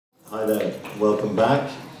Welcome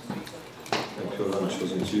back. Hope your lunch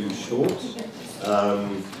wasn't too short.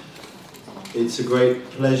 It's a great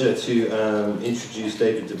pleasure to introduce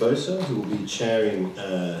David Dibosa, who will be chairing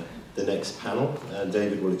the next panel.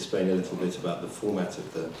 David will explain a little bit about the format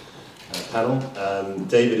of the panel.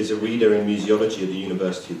 David is a reader in museology at the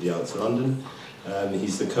University of the Arts London.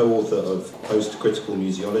 He's the co-author of Post-Critical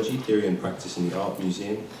Museology, Theory and Practice in the Art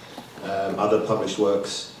Museum. Other published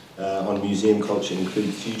works on museum culture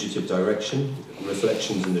include Fugitive Direction,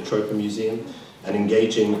 Reflections in the Troper Museum, and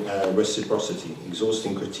Engaging Reciprocity,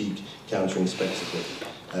 Exhausting Critique, Countering Spectacle.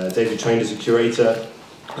 David trained as a curator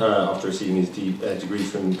after receiving his degree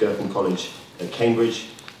from Girton College at Cambridge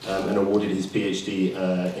and awarded his PhD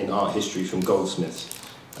in art history from Goldsmiths.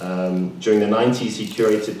 During the 90s, he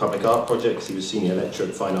curated public art projects. He was senior lecturer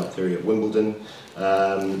at Fine Art Theory at Wimbledon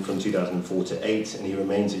from 2004 to 8, and he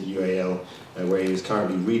remains at UAL, where he is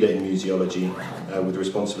currently reader in museology with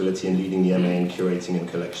responsibility in leading the MA in curating and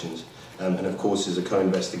collections, and of course is a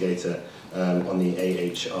co-investigator on the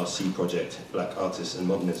AHRC project, Black Artists and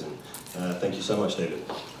Modernism. Thank you so much, David.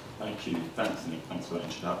 Thank you. Thanks, Nick. Thanks for that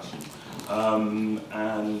introduction.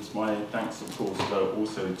 And my thanks, of course, go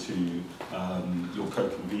also to your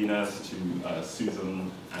co-conveners, to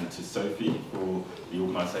Susan and to Sophie for the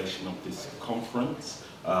organisation of this conference,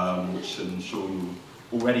 which I'm sure you'll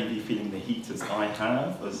already be feeling the heat as I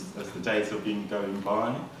have, as the days have been going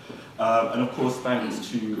by. And of course, thanks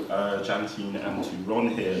to Jantine and to Ron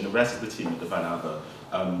here and the rest of the team at the Van Abbe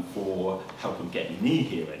for helping get me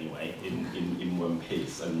here anyway in one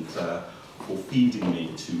piece, and for feeding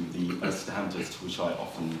me to the standards to which I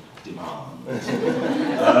often demand.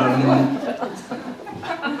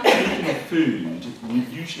 Speaking of food,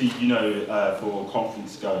 usually, you know, for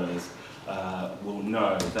conference goers, will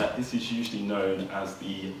know that this is usually known as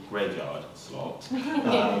the graveyard slot,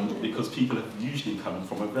 because people have usually come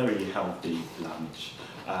from a very healthy lunch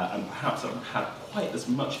and perhaps haven't had quite as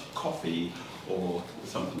much coffee or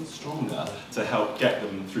something stronger to help get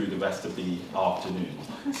them through the rest of the afternoon.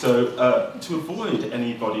 So to avoid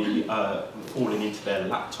anybody falling into their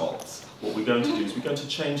laptops, what we're going to do is we're going to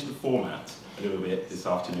change the format a little bit this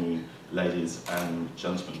afternoon, ladies and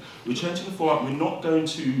gentlemen. We're changing the format. We're not going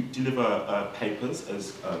to deliver papers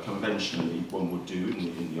as conventionally one would do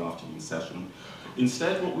in the afternoon session.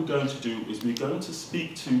 Instead, what we're going to do is we're going to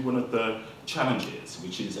speak to one of the challenges,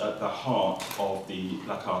 which is at the heart of the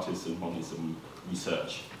Black Artists and Modernism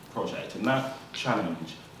research project. And that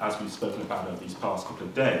challenge, as we've spoken about over these past couple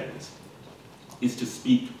of days, is to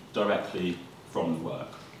speak directly from the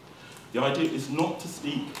work. The idea is not to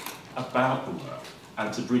speak about the work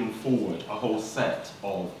and to bring forward a whole set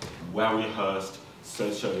of well-rehearsed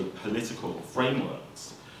socio-political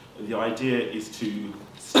frameworks. The idea is to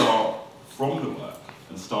start from the work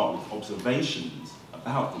and start with observations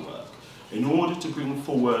about the work in order to bring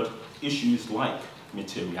forward issues like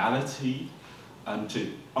materiality and to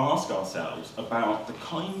ask ourselves about the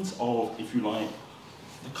kinds of, if you like,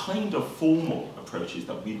 the kind of formal approaches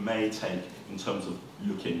that we may take in terms of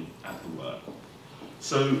looking at the work.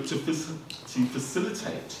 So to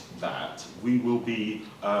facilitate that, we will be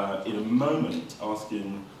in a moment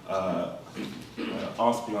asking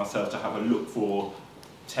ourselves to have a look for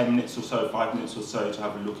 10 minutes or so, 5 minutes or so, to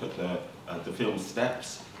have a look at the film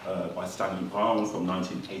Steps by Stanley Brouwn from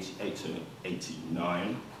 1988 to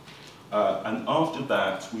 89. And after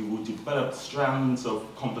that, we will develop strands of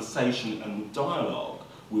conversation and dialogue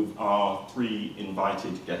with our three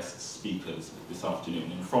invited guest speakers this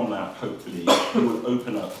afternoon. And from that, hopefully, we will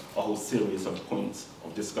open up a whole series of points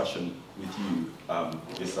of discussion with you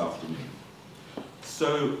this afternoon.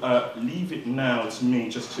 So leave it now to me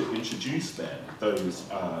just to introduce them, those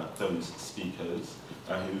speakers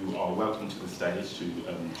who are welcome to the stage to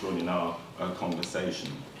join in our conversation.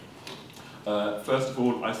 First of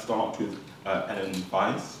all, I start with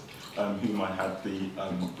Feiss, whom I had the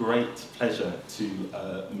great pleasure to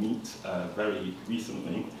meet very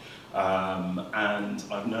recently. And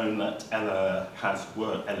I've known that Ellen has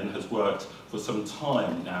worked for some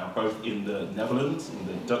time now, both in the Netherlands, in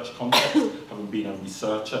the Dutch context, having been a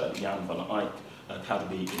researcher at the Jan van Eyck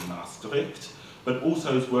Academy in Maastricht, but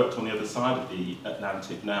also has worked on the other side of the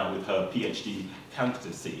Atlantic now with her PhD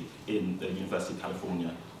candidacy in the University of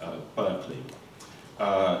California, Berkeley.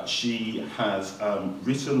 She has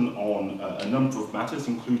written on a number of matters,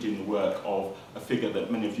 including the work of a figure that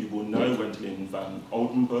many of you will know, Wendelin van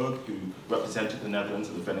Oldenburg, who represented the Netherlands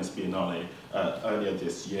at the Venice Biennale earlier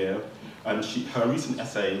this year. And her recent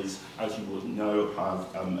essays, as you will know, have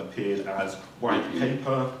appeared as White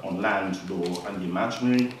Paper on Land, Law and the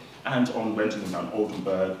Imaginary, and on Wendelin van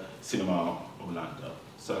Oldenburg, Cinema Orlando.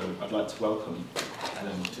 So I'd like to welcome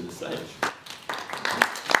Ellen to the stage.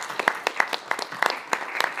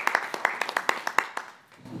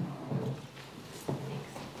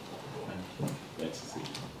 Great to see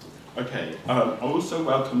you. Okay, I also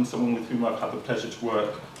welcome someone with whom I've had the pleasure to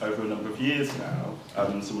work over a number of years now.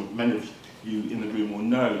 Many of you in the room will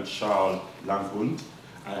know Charl Landvreugd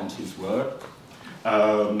and his work.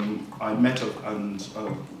 I met and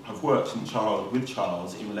have worked with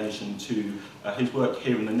Charles in relation to his work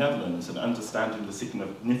here in the Netherlands and understanding the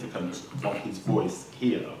significance of his voice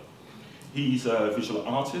here. He's a visual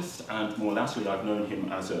artist, and more latterly I've known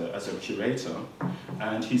him as a curator,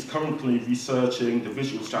 and he's currently researching the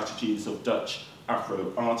visual strategies of Dutch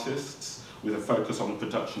Afro artists with a focus on the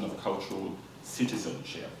production of cultural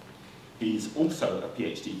citizenship. He's also a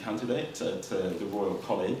PhD candidate at the Royal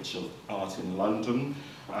College of Art in London,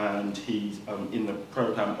 and he's in the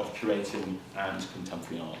programme of curating and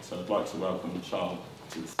contemporary art. So I'd like to welcome Charl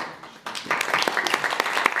to the stage.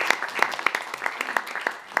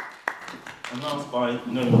 And last but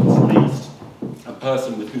not least, a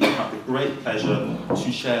person with whom I have the great pleasure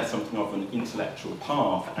to share something of an intellectual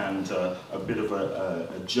path and a bit of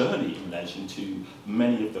a journey in relation to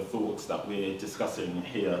many of the thoughts that we're discussing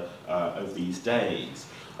here over these days.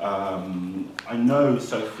 I know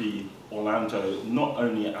Sophie Orlando not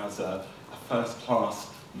only as a first-class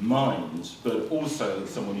mind, but also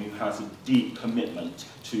someone who has a deep commitment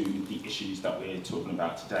to the issues that we're talking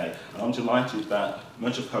about today. And I'm delighted that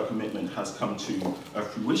much of her commitment has come to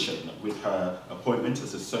fruition with her appointment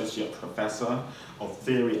as Associate Professor of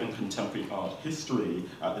Theory and Contemporary Art History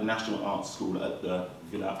at the National Art School at the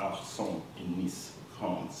Villa Arson in Nice,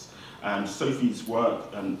 France. And Sophie's work,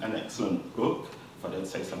 an excellent book, if I don't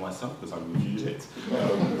say so myself, because I reviewed it,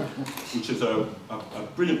 which is a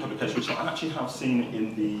brilliant publication, which I actually have seen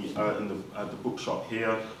in the bookshop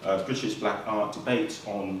here, British Black Art Debate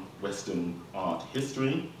on Western Art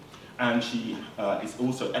History. And she is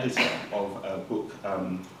also editor of a book,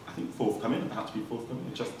 I think forthcoming, about to be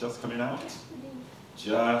forthcoming, just coming out.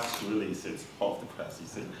 Just released, it's hot off the press, you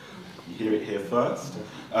see. You hear it here first.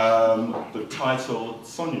 The title,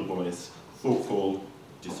 Sonia Boyce, Thoughtful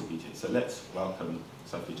Disobedience. So let's welcome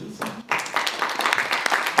Sophie to the stage.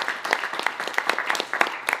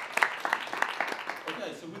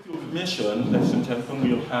 Okay, so with your permission, ladies and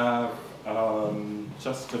gentlemen, we'll have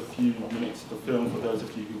just a few minutes of the film for those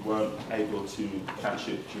of you who weren't able to catch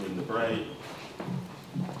it during the break.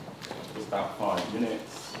 Just about 5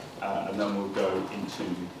 minutes, and then we'll go into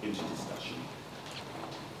discussion.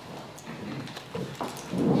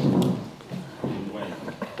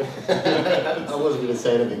 I wasn't going to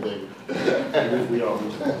say anything, David. We are to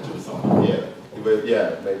the side. Yeah.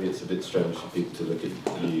 Yeah, maybe it's a bit strange for people to look at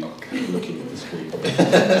you looking at the screen.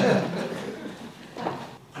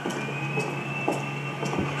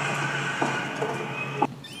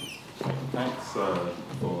 Thanks for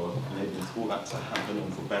enabling all that to happen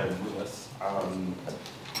and for bearing with us.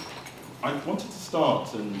 I wanted to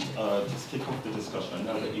start and just kick off the discussion. I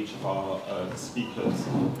know that each of our speakers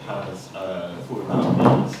has thought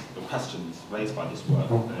about the questions raised by this work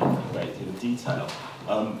in a great deal of detail.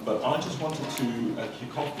 But I just wanted to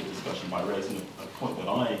kick off the discussion by raising a point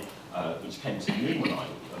that which came to me when I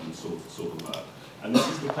saw the work. And this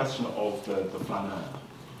is the question of the flaneur.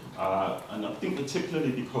 And I think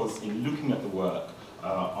particularly because in looking at the work,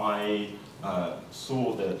 I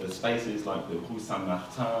saw the spaces like the Rue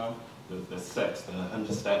Saint-Martin, the steps, the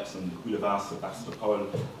 100 steps, and the Boulevard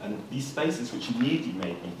Sébastopol, and these spaces which immediately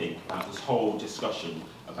made me think about this whole discussion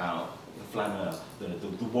about the flaneur,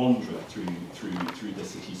 the wanderer through the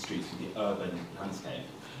city streets, through the urban landscape.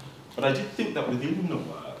 But I did think that within the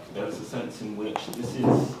work, there is a sense in which this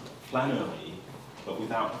is flaneury, but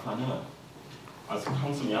without the flaneur. I was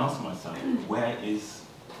constantly asking myself, where is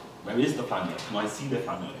the flaneur? Can I see the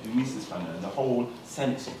flaneur? Who is this flaneur? And the whole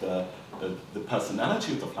sense of the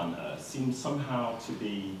personality of the flaneur seems somehow to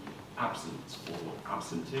be absent, or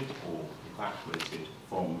absented, or evacuated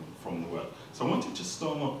from the work. So I wanted to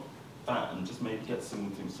start that and just maybe get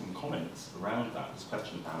some comments around that, this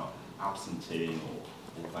question about absenting or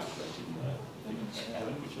evacuating the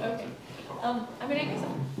Ellen, would you like to? I mean, I guess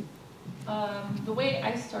the way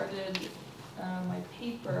I started my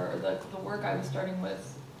paper, or the work I was starting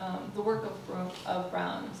with, the work of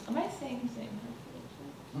Brouwn's. Am I saying his name?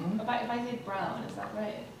 If I say Brouwn, is that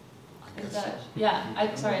right? In Dutch. So.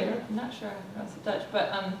 Yeah, sorry, I'm not sure how to pronounce it Dutch,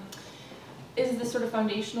 but is the sort of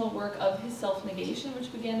foundational work of his self-negation,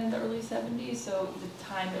 which began in the early 70s, so the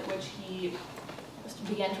time at which he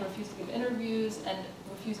began to refuse to give interviews and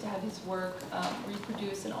refused to have his work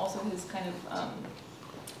reproduced, and also his kind of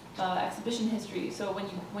exhibition history. So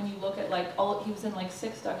when you look at like he was in like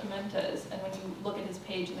 6 documentas, and when you look at his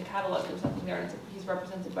page in the catalog, there's nothing there. He's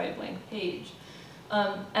represented by a blank page,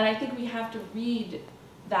 and I think we have to read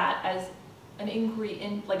that as an inquiry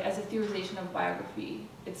in, like, as a theorization of biography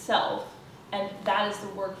itself, and that is the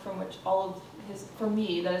work from which all of his, for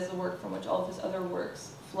me, that is the work from which all of his other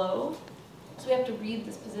works flow. So we have to read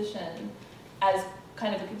this position as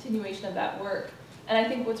kind of a continuation of that work. And I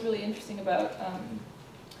think what's really interesting about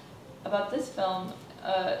this film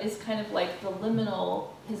is kind of like his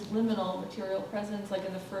liminal material presence. Like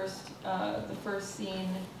in the first scene,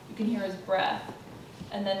 you can hear his breath.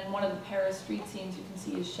 And then in one of the Paris street scenes, you can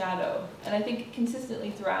see his shadow. And I think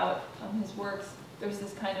consistently throughout his works, there's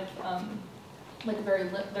this kind of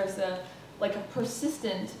there's a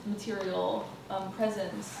persistent material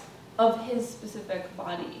presence of his specific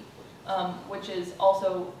body, which is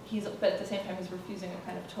also but at the same time he's refusing a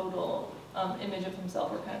kind of total image of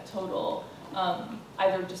himself, or kind of total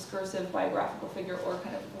either discursive biographical figure or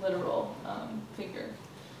kind of literal figure.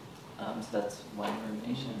 So that's one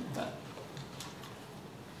rumination. But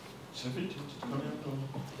Sophie,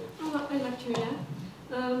 I'd like to,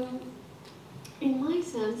 yeah. In my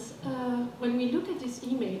sense, when we look at this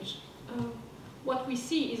image, what we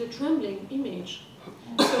see is a trembling image.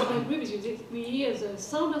 So I agree with you. We hear the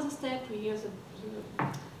sound of the step, we hear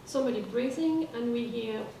somebody breathing, and we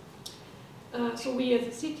hear, so we hear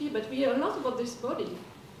the city, but we hear a lot about this body.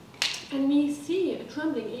 And we see a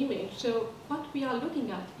trembling image. So what we are looking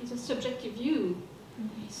at is a subjective view.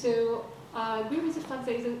 Mm-hmm. So I agree with the fact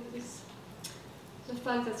that it's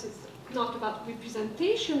not about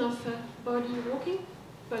representation of a body walking,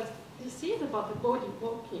 but this is about the body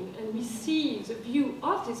walking, and we see the view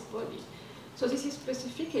of this body. So this is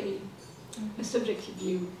specifically a subjective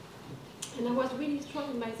view. And I was really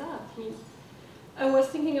struck by that. I was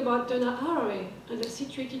thinking about Donna Haraway and a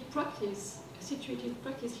situated practice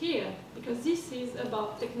here, because this is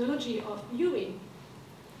about technology of viewing.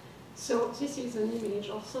 So this is an image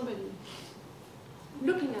of somebody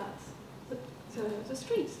looking at the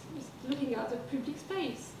streets, looking at the public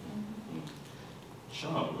space.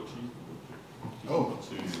 Charl, what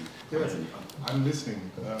do you yes, I'm listening.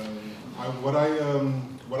 What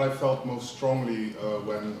I felt most strongly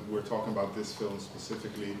when we're talking about this film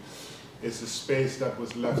specifically is the space that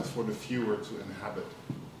was left for the viewer to inhabit.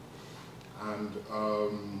 And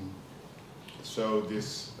so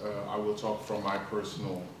this, I will talk from my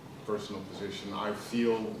personal position. I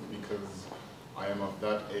feel, because I am of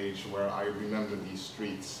that age where I remember these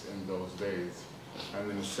streets in those days, and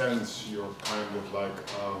in a sense you're kind of like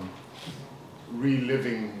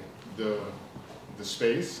reliving the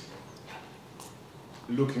space,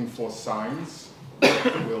 looking for signs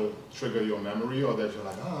that will trigger your memory, or that you're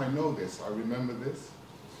like, I know this, I remember this.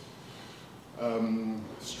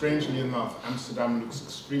 Strangely enough, Amsterdam looks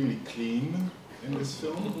extremely clean in this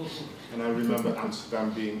film, and I remember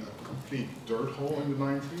Amsterdam being a complete dirt hole in the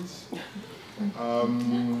 90s.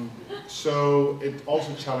 So it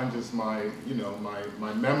also challenges my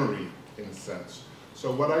memory in a sense.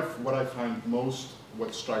 So what I find most,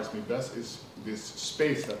 what strikes me best, is this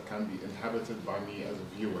space that can be inhabited by me as a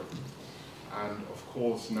viewer. And of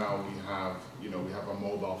course now we have our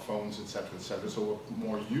mobile phones, etc., so we're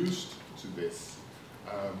more used to this.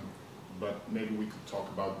 But maybe we could talk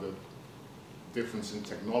about the difference in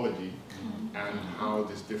technology and how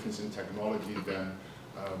this difference in technology then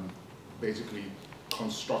basically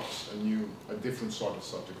constructs a different sort of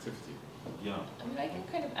subjectivity. Yeah. I mean, I can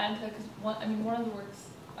kind of add to that, because one of the works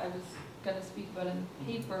I was going to speak about in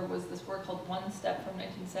the paper was this work called One Step from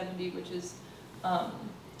 1970, which is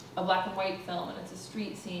a black and white film, and it's a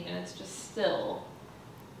street scene, and it's just still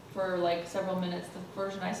for like several minutes. The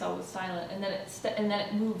version I saw was silent, and then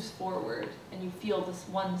it moves forward, and you feel this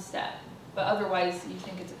one step. But otherwise, you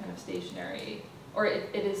think it's a kind of stationary, or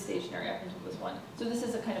it is stationary up until this one. So this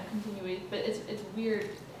is a kind of continuation, but it's weird.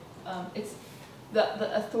 It's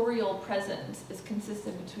the authorial presence is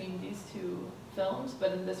consistent between these two films,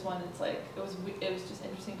 but in this one, it's like it was just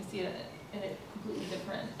interesting to see it in a completely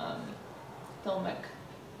different filmic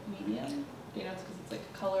medium. You know, it's because it's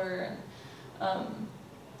like color, and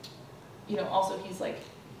also he's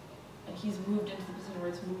moved into the position where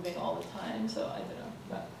it's moving all the time. So I don't know,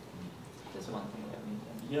 but just one thing about me.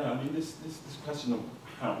 Yeah, I mean this question of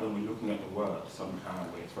how, when we're looking at the work, somehow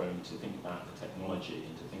we're thrown to think about the technology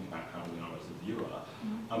and to think about how we are as a viewer.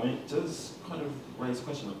 I mean, it does kind of raise a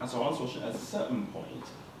question. As I was watching, at a certain point,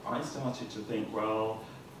 I started to think, well,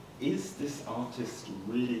 is this artist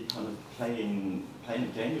really kind of playing a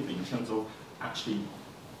game with me in terms of actually,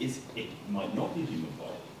 it might not be a human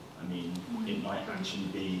body. I mean, it might actually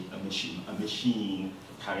be a machine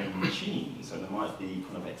carrying machines, and there might be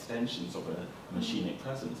kind of extensions of a machinic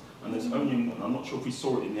presence. And there's only one, I'm not sure if we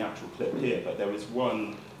saw it in the actual clip here, but there is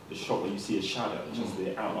one, the shot where you see a shadow, just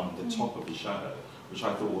the outline of the top of the shadow, which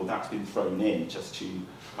I thought, well, that's been thrown in just to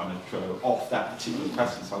kind of throw off that particular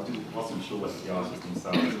presence. So I wasn't sure whether the artists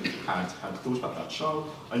themselves had thought about that. Charl,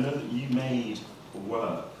 I know that you made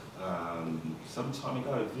work some time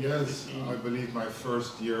ago. Yes, I believe my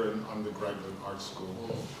first year in undergraduate art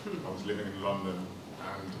school. I was living in London,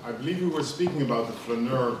 and I believe we were speaking about the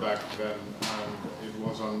flaneur back then, and it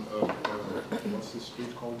was on, what's this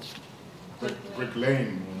street called? Brick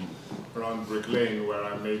Lane, around Brick Lane, where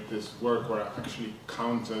I made this work where I actually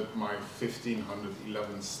counted my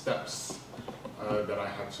 1,511 steps that I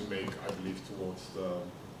had to make, I believe, towards the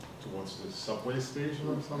subway station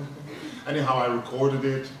or something. Anyhow, I recorded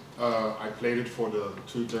it, I played it for the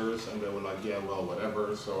tutors, and they were like, yeah, well,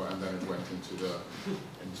 whatever, so, and then it went into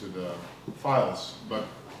the files. But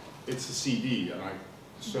it's a CD, and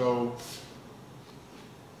so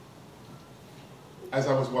as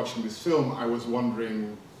I was watching this film, I was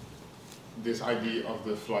wondering this idea of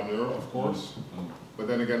the flaneur, of course, but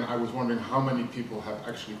then again, I was wondering how many people have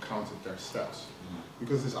actually counted their steps.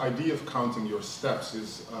 Because this idea of counting your steps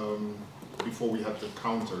is, before we had the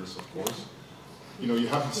counters, of course, you know, you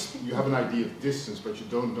have an idea of distance, but you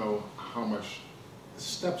don't know how much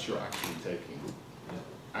steps you're actually taking.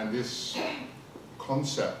 And this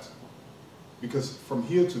concept, because from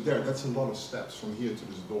here to there, that's a lot of steps from here to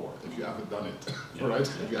this door, if you haven't done it, right?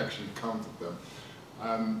 If you actually counted them.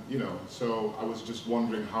 You know, so I was just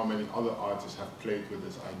wondering how many other artists have played with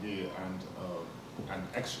this idea and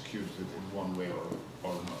executed it in one way or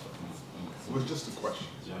another. It was just a question.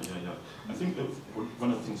 Yeah. I think that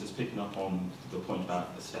one of the things that's picking up on the point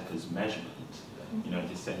about the step as measurement, you know, in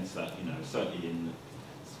the sense that, you know, certainly in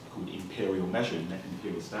called imperial measuring,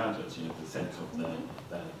 imperial standards, you know, the sense of the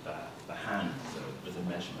hand as a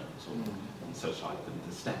measurement, and such like,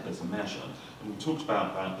 the step as a measure. And we talked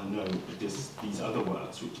about I know, these other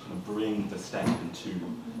works which kind of bring the step into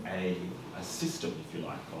a system, if you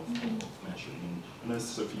like, of measuring. And as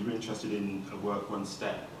Sophie, you're interested in a work, one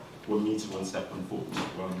meter, one step, one foot,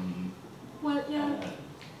 one... Well, yeah.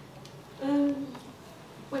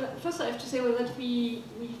 Well, first I have to say that we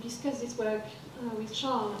discussed this work with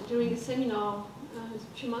Charl during a seminar a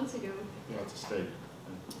few months ago. Yeah, at the state.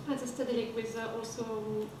 At the study with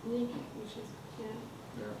also Nick, which is,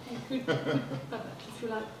 good, if you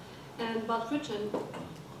like, and Landvreugd.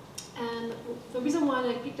 And the reason why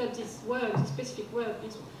I picked up this work, this specific work,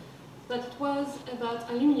 is that it was about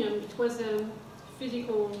aluminium. It was a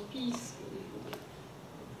physical piece,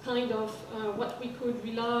 kind of what we could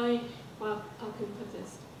rely. Well, how can we put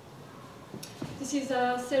this? This is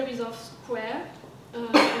a series of square,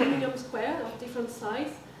 aluminium square of different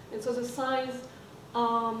size, and so the size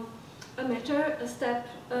are a meter, a step,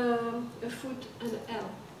 a foot, and an L,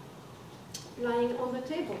 lying on the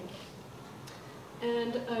table.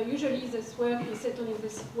 And usually this work is set in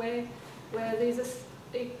this way, where there is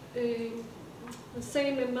the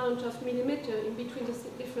same amount of millimeter in between the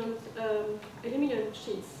different aluminum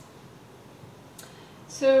sheets.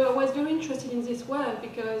 So I was very interested in this work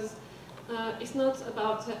because it's not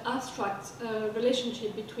about the abstract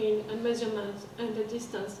relationship between a measurement and a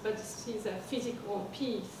distance, but this is a physical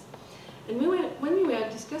piece. And when we were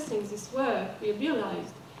discussing this work, we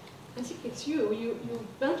realized, I think it's you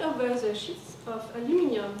bent over the sheets of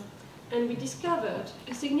aluminium, and we discovered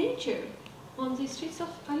a signature on these sheets of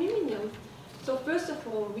aluminium. So first of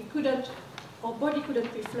all, our body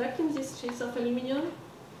couldn't reflect in these sheets of aluminium.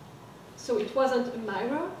 So it wasn't a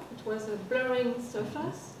mirror, it was a blurring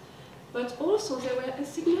surface. But also there were a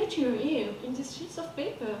signature here in these sheets of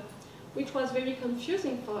paper, which was very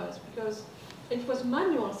confusing for us because it was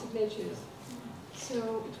manual signatures.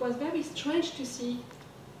 So it was very strange to see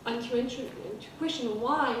and to question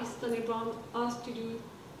why Stanley Brouwn asked to do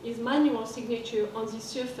his manual signature on this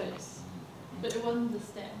surface. But it wasn't the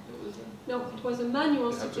stamp, it was No, it was a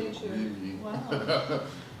manual signature. Really... Wow.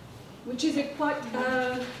 Which is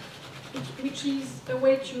which is a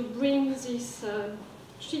way to bring these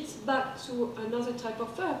sheets back to another type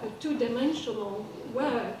of work, a two-dimensional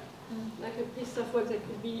work, like a piece of work that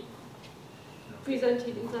could be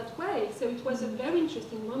presented in that way. So it was a very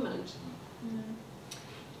interesting moment.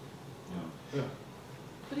 Yeah.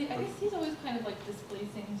 But I guess he's always kind of like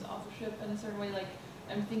displacing his authorship in a certain way. Like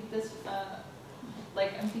I'm thinking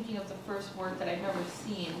of the first work that I've never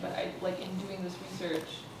seen, but in doing this research,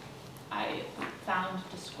 I found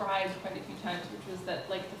described quite a few times, which was that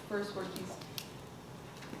like the first work he's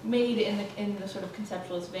made in the sort of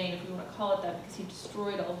conceptualist vein, if we want to call it that, because he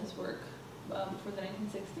destroyed all his work before the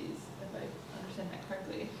 1960s, if I understand understand that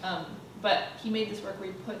correctly. But he made this work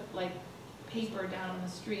where he put like paper down on the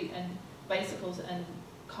street, and bicycles and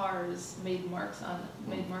cars made marks on it,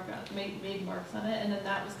 made marks on it, and then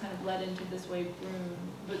that was kind of led into this way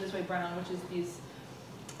Brouwn, which is these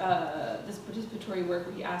this participatory work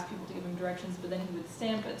where he asked people to give him directions, but then he would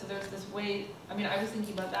stamp it. So there's this way. I mean, I was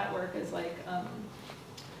thinking about that work as like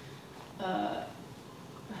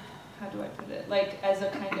how do I put it? Like as a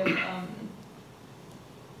kind of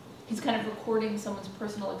he's kind of recording someone's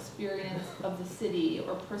personal experience of the city,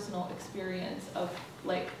 or personal experience of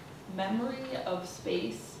like memory of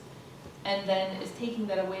space, and then is taking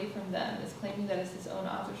that away from them, is claiming that as his own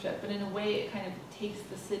authorship, but in a way it kind of takes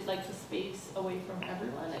the space away from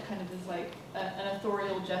everyone. It kind of is like an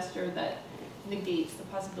authorial gesture that negates the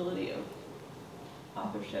possibility of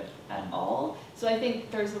authorship at all. So I think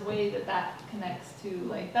there's a way that that connects to,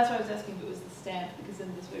 like, that's why I was asking if it was the stamp, because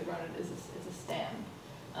in this way Brouwn it's a stamp.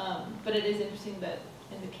 But it is interesting that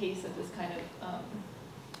in the case of this kind of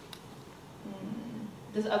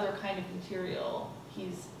this other kind of material,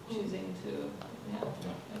 he's choosing to,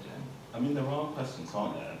 I mean, there are questions,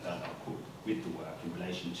 aren't there, that are put with the work in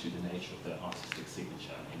relation to the nature of the artistic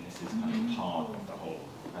signature. I mean, this is kind of part of the whole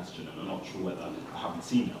question, and I'm not sure whether, I haven't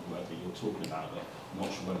seen that work that you're talking about, but I'm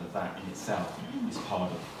not sure whether that in itself is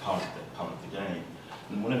part of the game.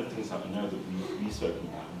 And one of the things that I know that we've spoken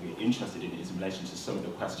about and we're interested in is in relation to some of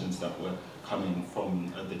the questions that were coming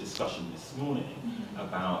from the discussion this morning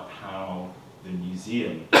about how the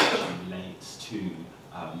museum actually relates to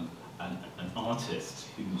an artist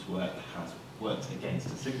whose work has worked against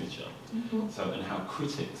a signature. So, and how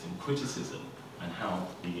critics and criticism and how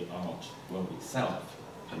the art world itself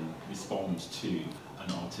can respond to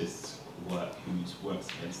an artist's work whose works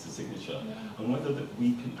against a signature, and whether that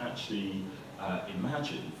we can actually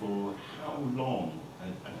imagine for how long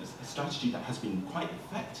a strategy that has been quite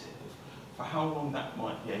effective, for how long that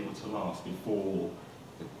might be able to last before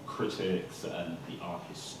the critics and the art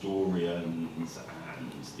historians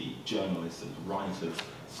and the journalists and the writers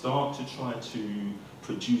start to try to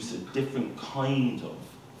produce a different kind of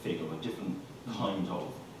figure, a different kind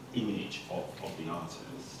of image of the artist.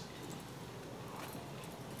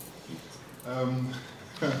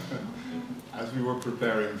 As we were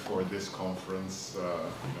preparing for this conference,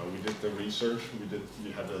 we did the research.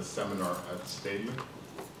 We had a seminar at Stanley,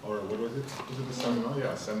 or what was it? Was it a seminar?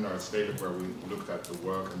 Yeah, a seminar at Stanley where we looked at the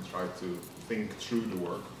work and tried to think through the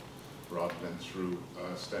work rather than through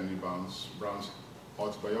Stanley Brown's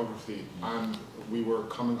autobiography. And we were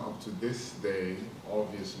coming up to this day,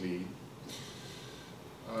 obviously.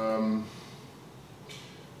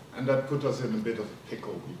 And that put us in a bit of a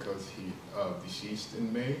pickle because he deceased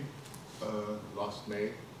in May, last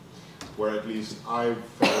May, where at least I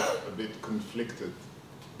felt a bit conflicted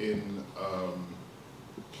in,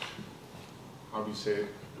 how do you say it,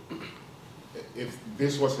 if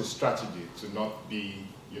this was his strategy to not be,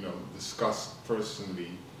 discussed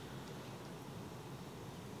personally.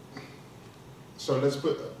 So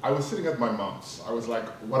I was sitting at my mom's. I was like,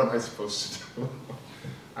 what am I supposed to do?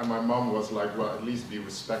 And my mom was like, well, at least be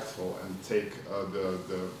respectful and take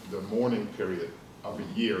the mourning period of a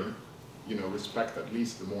year, respect at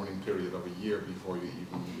least the mourning period of a year before you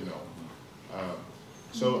even,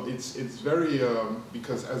 So it's very,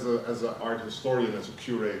 because as an art historian, as a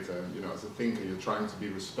curator, as a thinker, you're trying to be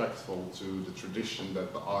respectful to the tradition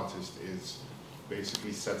that the artist is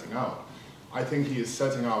basically setting out. I think he is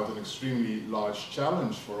setting out an extremely large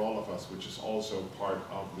challenge for all of us, which is also part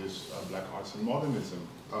of this Black Arts and Modernism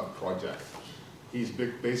project. He's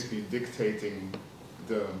basically dictating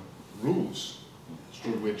the rules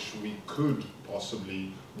through which we could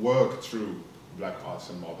possibly work through Black Arts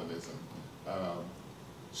and Modernism.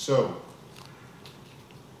 So,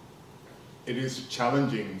 it is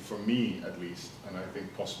challenging for me, at least, and I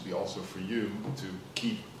think possibly also for you, to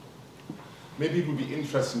keep. Maybe it would be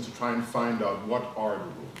interesting to try and find out what are the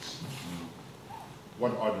rules.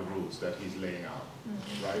 What are the rules that he's laying out,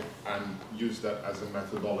 right? And use that as a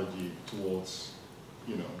methodology towards,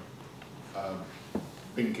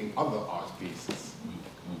 thinking other art pieces.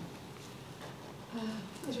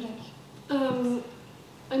 Would you like?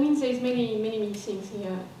 I mean, there's many things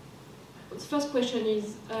here. The first question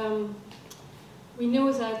is, we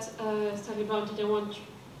know that Stanley Brouwn didn't want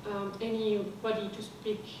anybody to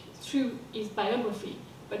speak through his biography,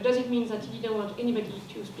 but does it mean that he didn't want anybody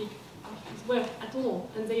to speak of his work at all?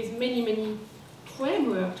 And there is many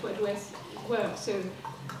frameworks to address his work. So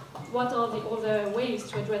what are the other ways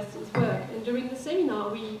to address his work? And during the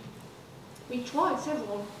seminar, we tried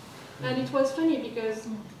several. And it was funny because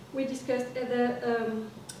we discussed either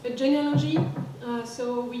a genealogy,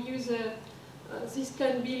 so we use this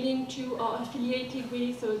can be linked to or affiliated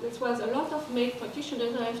with. So there was a lot of male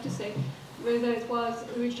practitioners, I have to say, whether it was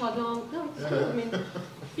Richard Long. No, it's true. I mean,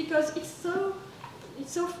 because it's so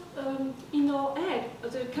in our head.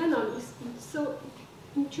 The canon is so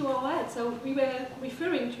into our head. So we were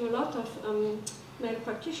referring to a lot of male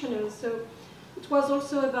practitioners. So it was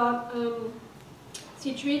also about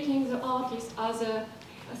situating the artist as a,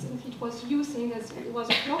 I think it was using as it was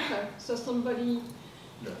a blocker. So somebody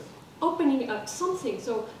opening up something.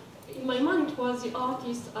 So in my mind it was the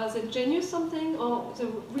artist as a genius something, or the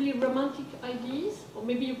really romantic ideas, or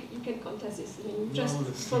maybe you can contest this. I mean,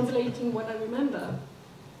 just translating what I remember.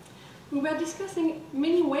 We were discussing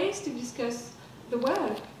many ways to discuss the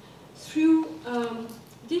work through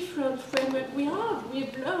different frameworks.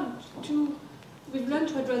 We've learned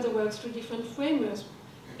to address the works through different frameworks.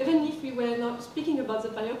 Even if we were not speaking about the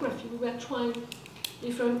biography, we were trying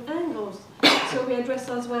different angles. So we address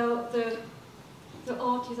as well the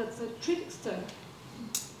artist as a trickster.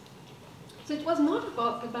 So it was not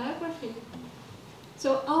about the biography.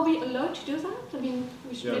 So are we allowed to do that? I mean,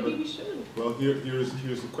 maybe we should. Well, here's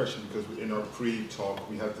the question, because in our pre-talk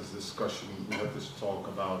we had this discussion, we had this talk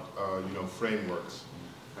about you know, frameworks,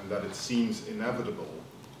 and that it seems inevitable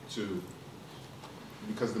to,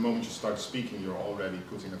 because the moment you start speaking, you're already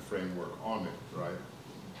putting a framework on it, right?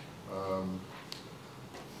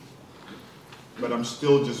 But I'm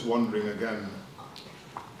still just wondering again,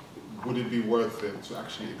 would it be worth it to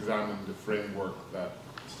actually examine the framework that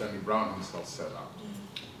Stanley Brouwn himself set out?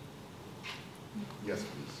 Yes,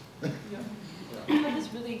 please. He had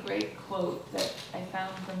this really great quote that I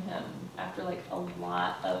found from him after like a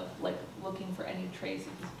lot of like looking for any trace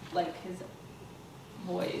of his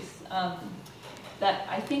voice. That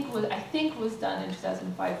I think was done in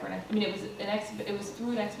 2005 for it was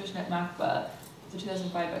through an exhibition at MACBA, the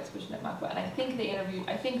 2005 exhibition at MACBA, and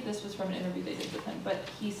I think this was from an interview they did with him, but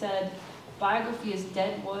he said, biography is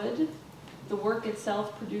dead wood. The work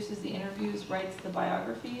itself produces the interviews, writes the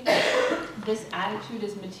biography. This attitude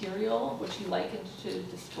is material, which he likened to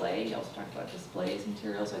display. He also talked about display as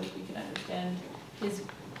material, so I think we can understand his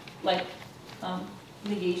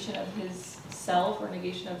negation of his self, or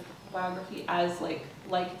negation of biography as like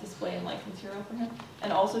display and like material for him.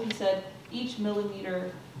 And also he said, each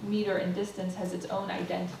meter in distance has its own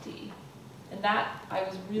identity. And that I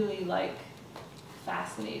was really like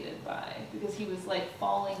fascinated by, because he was like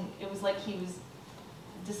it was like he was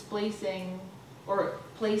displacing or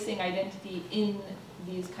placing identity in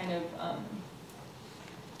these kind of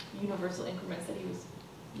universal increments that he was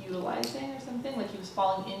utilizing or something, like he was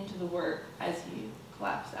falling into the work as he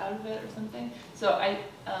collapsed out of it or something. So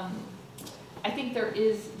I think there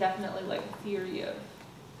is definitely like a theory of,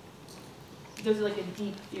 there's like a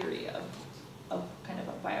deep theory of kind of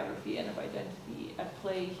a biography and of identity at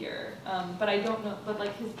play here. But I don't know, but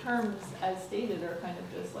like his terms as stated are kind of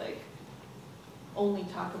just like only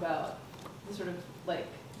talk about the sort of like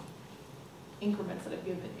increments that I've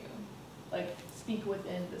given you. Like speak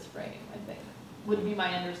within this frame, I think, would be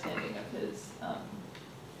my understanding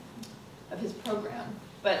of his program.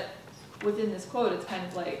 But within this quote, it's kind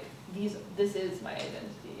of like this is my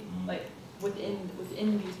identity. Like within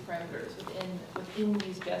these parameters, within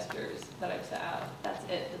these gestures that I've set out, that's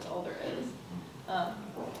it, that's all there is.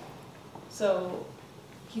 So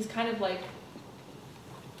he's kind of like,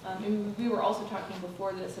 and we were also talking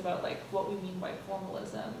before this about like what we mean by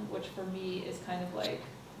formalism, which for me is kind of like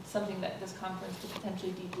something that this conference could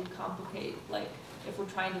potentially deeply complicate. Like if we're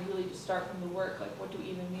trying to really just start from the work, like what do we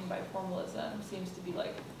even mean by formalism seems to be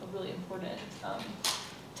like a really important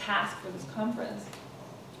task for this conference.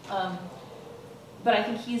 But I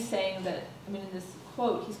think he's saying that, I mean, in this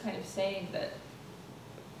quote, he's kind of saying that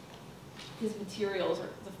his materials, or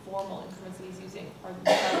the formal increments that he's using, are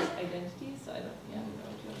themselves identities. So I don't know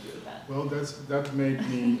what you want to do with that. Well, that made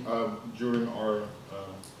me, during our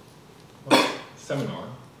seminar,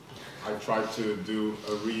 I tried to do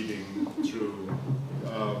a reading through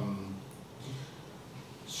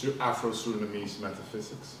Afro-Surinamese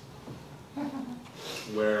metaphysics,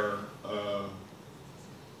 where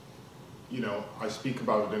you know, I speak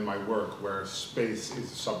about it in my work, where space is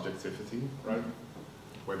a subjectivity, right?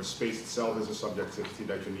 Where the space itself is a subjectivity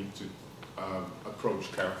that you need to approach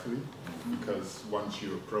carefully, because once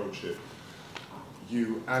you approach it,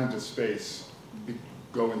 you and the space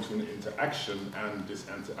go into an interaction, and this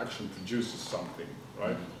interaction produces something,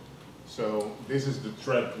 right? So this is the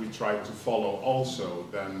thread we try to follow also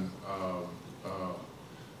then,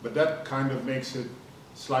 but that kind of makes it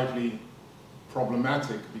slightly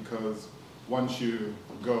problematic, because once you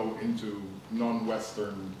go into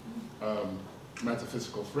non-Western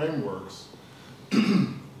metaphysical frameworks,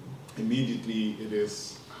 immediately it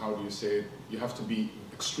is, how do you say it, you have to be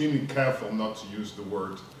extremely careful not to use the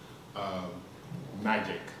word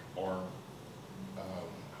magic or,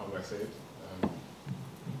 how do I say it?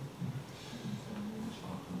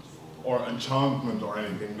 Or enchantment or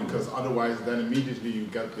anything, because otherwise then immediately you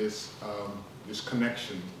get this, this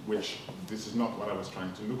connection, which this is not what I was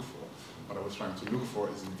trying to look for. What I was trying to look for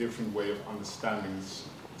is a different way of understanding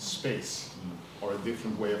space, or a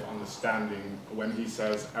different way of understanding when he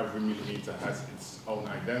says every millimeter has its own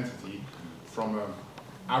identity. From an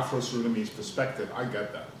Afro-Sudanese perspective, I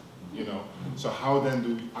get that, you know. So how then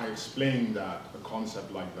do I explain that, a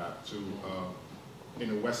concept like that, to in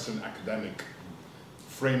a Western academic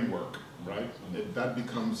framework, right? That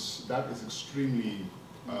is extremely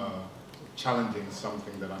challenging,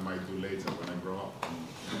 something that I might do later when I grow up.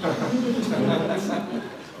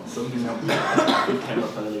 Something that came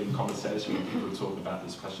up earlier in conversation when people talk about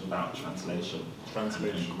this question about translation.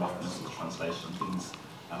 And roughness of translation, things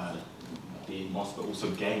being lost but also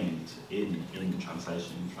gained in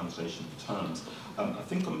translation terms. I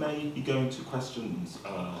think I may be going to questions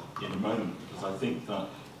in a moment, because I think that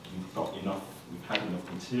we've had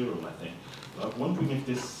enough material, I think. But I'm wondering if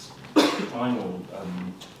this final,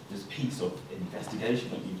 this piece of investigation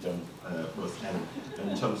that you've done,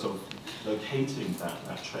 in terms of locating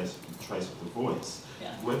that trace of the voice,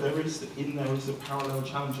 where there is a parallel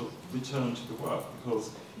challenge of return to the work,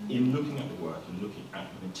 because in looking at the work and looking at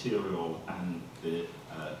the material and the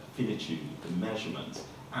finitude, the measurement,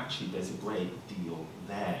 actually there's a great deal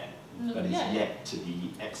there that is yet to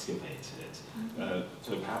be excavated.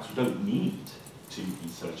 So perhaps we don't need to be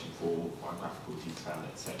searching for biographical detail,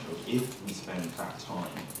 etc., if we spend that time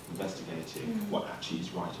investigating what actually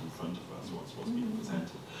is right in front of us, what's being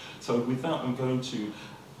presented. So with that, I'm going to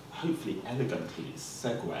hopefully elegantly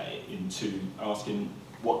segue into asking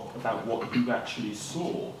about what you actually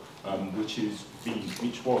saw,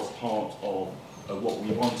 which was part of what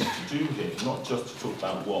we wanted to do here, not just to talk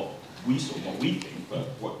about what we saw, what we think, but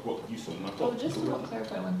what you saw. Well, just to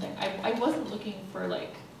clarify one thing, I wasn't looking for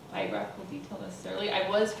like biographical detail necessarily. I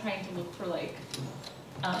was trying to look for like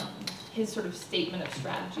his sort of statement of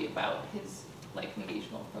strategy about his like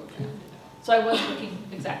negational program. So I was looking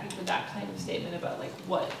exactly for that kind of statement about like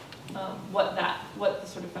what the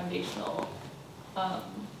sort of foundational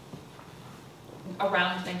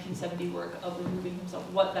around 1970 work of removing himself,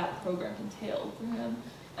 what that program entailed for him.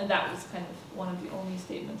 And that was kind of one of the only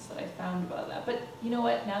statements that I found about that. But you know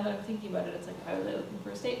what, now that I'm thinking about it, it's like, if I was looking for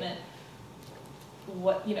a statement,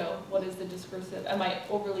 what is the discursive, am I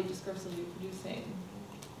overly discursively producing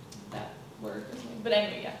that work or something? But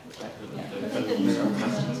anyway,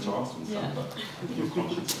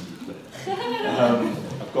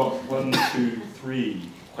 I've got 1, 2, 3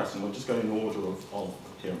 questions. I'll just go in order of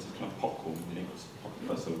appearance. It's kind of popcorn, meaning it's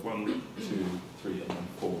popcorn. So 1, 2, 3, and then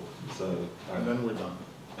 4. So and then we're done.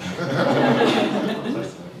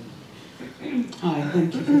 Hi,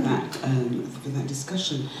 thank you for that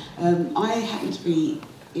discussion. I happened to be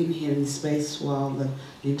in here in the space while the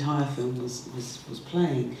entire film was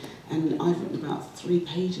playing, and I've written about 3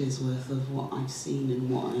 pages worth of what I've seen and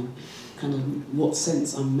what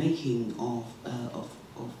sense I'm making of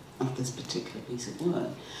this particular piece of work.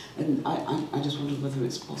 And I just wondered whether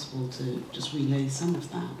it's possible to just relay some of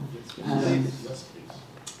that. Yes, please.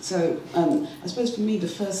 So I suppose for me the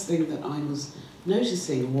first thing that I was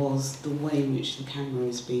noticing was the way in which the camera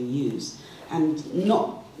is being used, and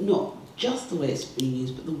not just the way it's being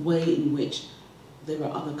used, but the way in which there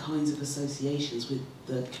are other kinds of associations with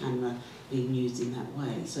the camera being used in that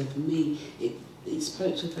way. So for me, it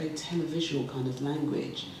spoke to a very televisual kind of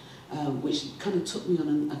language, which kind of took me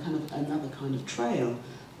on another kind of trail,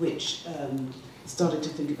 which started to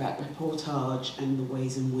think about reportage and the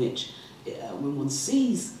ways in which when one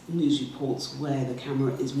sees news reports where the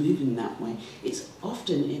camera is moving that way, it's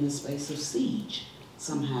often in a space of siege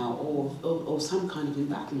somehow, or some kind of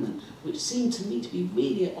embattlement, which seemed to me to be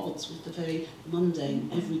really at odds with the very mundane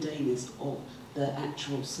everydayness of the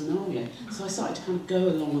actual scenario. So I started to kind of go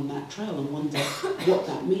along on that trail and wonder what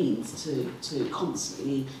that means to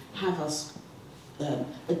constantly have us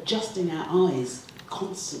adjusting our eyes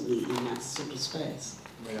constantly in that sort of space.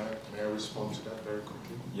 May I respond to that very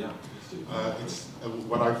quickly? Yeah, please do. It's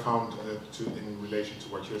what I found in relation to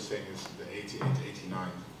what you're saying is the 88,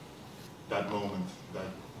 89, that moment, that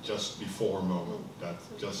just before moment, that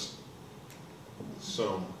just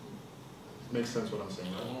so. Makes sense what I'm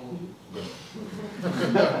saying, right? Good.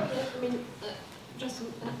 I mean, just to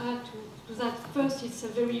add to that, first it's a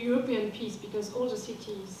very European piece because all the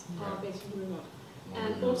cities are based in Europe.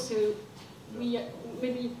 And also,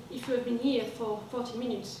 maybe if you have been here for 40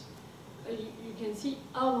 minutes, you can see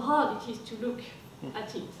how hard it is to look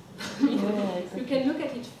at it. You can look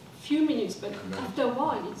at it few minutes, but after a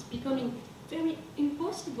while it's becoming very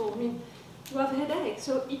impossible. I mean, you have a headache,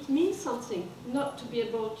 so it means something not to be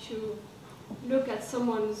able to look at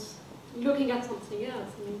someone's looking at something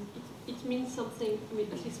else. I mean, it means something, I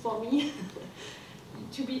mean, at least for me,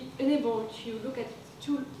 to be unable to look at it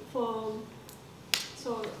for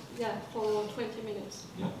 20 minutes.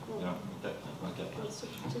 Yeah, yeah, I get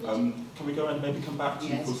that. Can we go and maybe come back to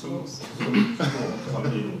you for some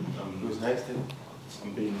Who's next then?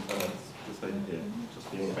 I'm being just over here,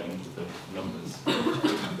 just being trained with the numbers.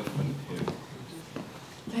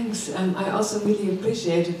 Thanks. I also really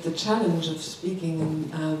appreciated the challenge of speaking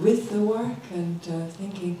with the work and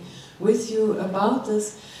thinking with you about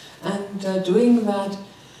this, and doing that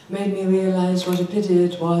made me realize what a pity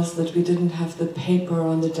it was that we didn't have the paper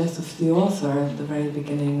on the death of the author at the very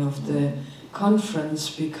beginning of the conference,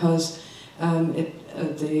 because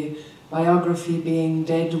the biography being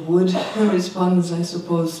dead wood responds, I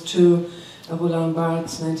suppose, to Roland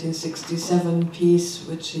Barthes' 1967 piece,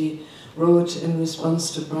 which he wrote in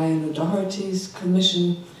response to Brian O'Doherty's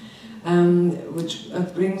commission, which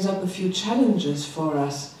brings up a few challenges for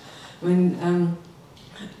us. I mean,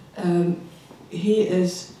 he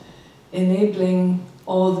is enabling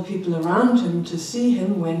all the people around him to see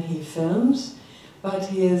him when he films, but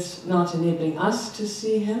he is not enabling us to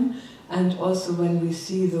see him, and also when we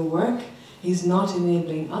see the work, he's not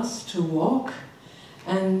enabling us to walk,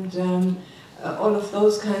 and all of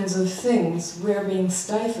those kinds of things. We're being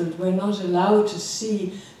stifled. We're not allowed to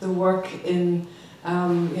see the work in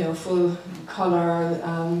full color,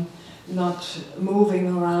 not moving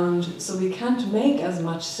around, so we can't make as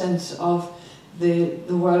much sense of the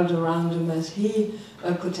world around him as he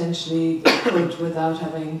potentially could without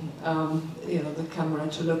having the camera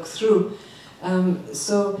to look through.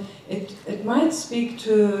 So it might speak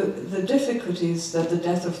to the difficulties that the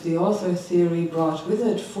death of the author theory brought with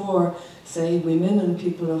it for, say, women and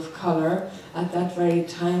people of colour at that very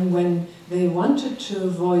time when they wanted to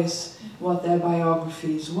voice what their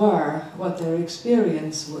biographies were, what their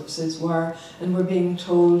experiences were, and were being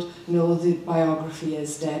told, no, the biography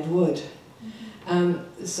is dead wood. And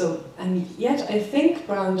yet I think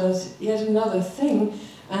Brouwn does yet another thing,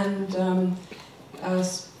 and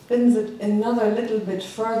spins it another little bit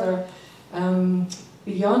further,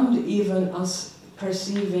 beyond even us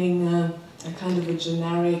perceiving a kind of a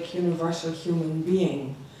generic, universal human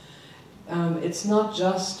being. It's not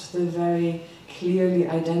just the very clearly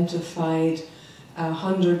identified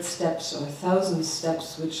 100 steps or 1,000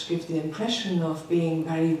 steps which give the impression of being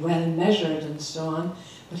very well measured and so on,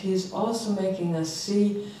 but he's also making us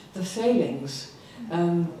see the failings.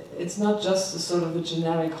 It's not just a sort of a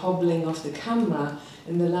generic hobbling of the camera.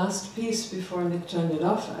 In the last piece, before Nick turned it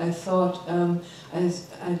off, I thought I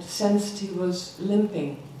sensed he was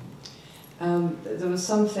limping. There was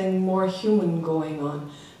something more human going on.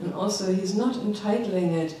 And also, he's not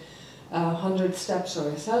entitling it 100 steps or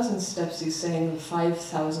 1,000 steps. He's saying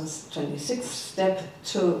 5,026th step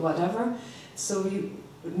to whatever. So we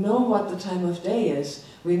know what the time of day is.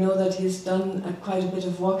 We know that he's done quite a bit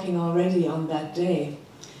of walking already on that day.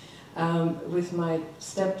 With my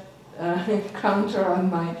step counter on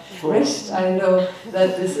my wrist, I know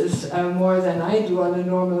that this is more than I do on a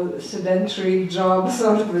normal sedentary job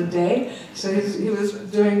sort of a day. So he was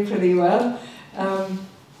doing pretty well.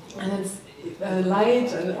 And it's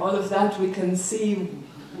light and all of that, we can see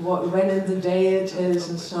when in the day it is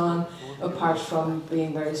and so on, apart from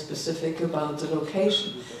being very specific about the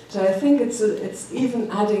location. So I think it's even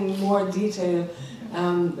adding more detail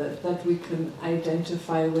that we can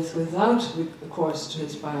identify with without recourse to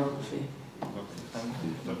his biography. Thank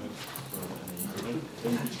you.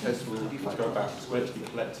 In which case we'll go back to where to be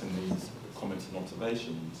collecting these comments and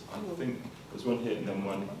observations. I think there's one here and then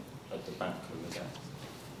one at the back of the desk.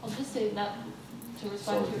 I'll just say that to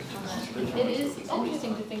respond to your comment, it is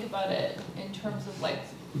interesting to think about it in terms of like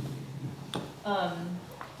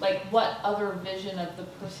what other vision of the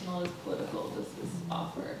personal is political does this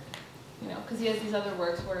offer? You know, because he has these other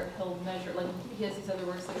works where he'll measure, like he has these other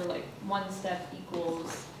works that are like one step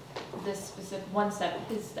equals this specific, one step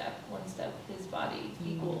his body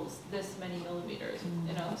equals this many millimeters,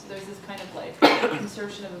 you know, so there's this kind of like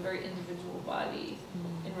insertion of a very individual body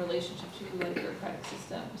in relationship to like bureaucratic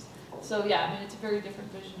systems. So yeah, I mean, it's a very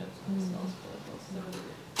different vision of personal as political.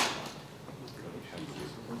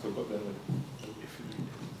 So I've got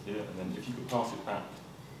yeah, and then if you could pass it back,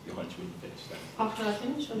 you're going to finish then. After I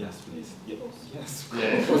finish? Yes, please. Yes.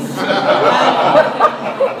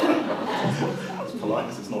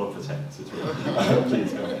 Politeness is not a pretense, it's real.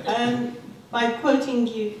 Please go ahead. by quoting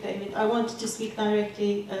you, David, I wanted to speak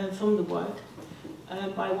directly from the work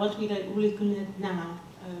by what we look at now,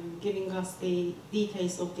 giving us the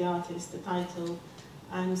details of the artist, the title,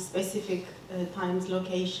 and specific times,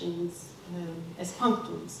 locations as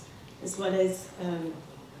punctums, as well as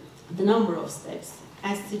the number of steps,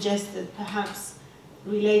 as suggested, perhaps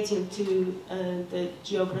relating to the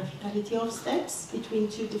geographicality of steps between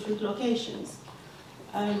two different locations.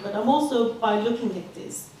 But I'm also, by looking at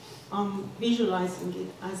this, I'm visualizing it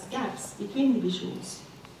as gaps between the visuals,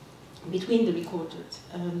 between the recorded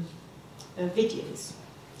videos.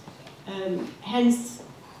 Hence,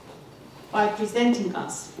 by presenting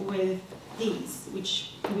us with these,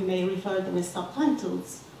 which we may refer them as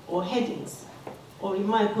subtitles or headings, or in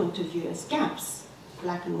my point of view as gaps,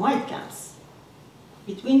 black and white gaps,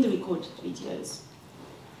 between the recorded videos,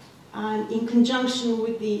 and in conjunction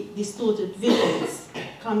with the distorted visuals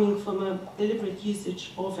coming from a deliberate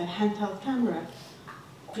usage of a handheld camera,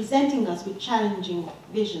 presenting us with challenging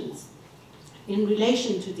visions in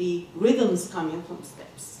relation to the rhythms coming from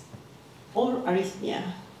steps, or arrhythmia,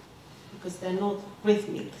 because they're not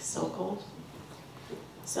rhythmic, so-called.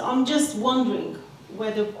 So I'm just wondering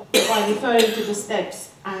whether, by referring to the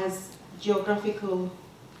steps as geographical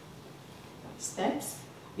steps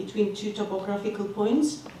between two topographical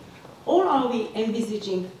points, or are we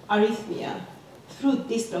envisaging arrhythmia through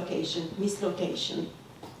dislocation, mislocation,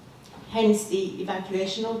 hence the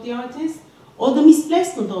evacuation of the artist, or the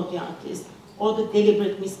misplacement of the artist, or the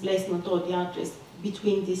deliberate misplacement of the artist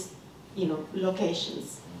between these,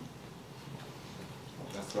 locations?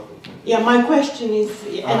 That's lovely. Yeah, my question is,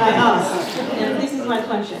 and I asked, and this is my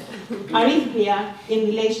question, arrhythmia in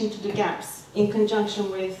relation to the gaps, in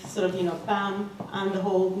conjunction with sort of, BAM and the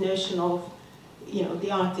whole notion of,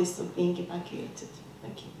 the artist of being evacuated.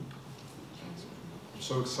 Thank you. I'm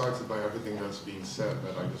so excited by everything that's being said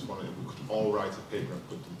that I just wanted, we could all write a paper and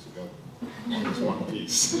put them together on this one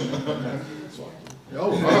piece.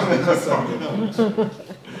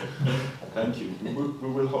 Thank you. We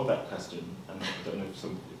will hold that question, and I don't know if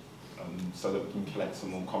so that we can collect some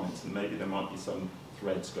more comments, and maybe there might be some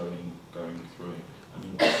threads going through. I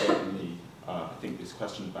mean, certainly, I think this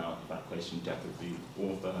question about evacuation, depth of the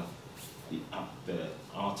author, the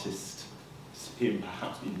artist, disappearing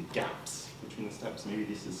perhaps in the gaps between the steps. Maybe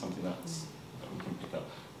this is something that we can pick up.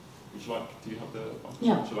 Would you like? Do you have the?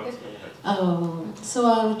 Yeah. Would you like to go ahead? So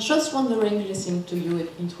I was just wondering, listening to you,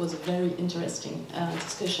 it was a very interesting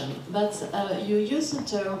discussion. But you used the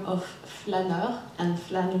term of flâneur and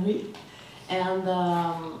flânerie, and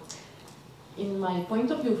in my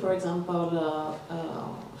point of view, for example,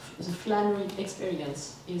 the flânerie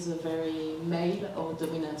experience is a very male or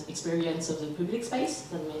dominant experience of the public space.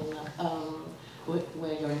 I mean,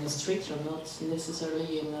 where you're in the street, you're not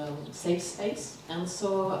necessarily in a safe space. And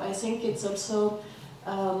so I think it's also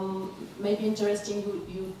maybe interesting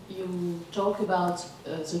you talk about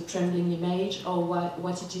the trembling image, or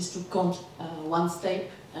what it is to count one step.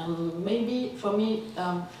 And maybe for me,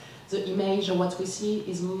 the image or what we see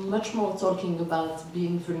is much more talking about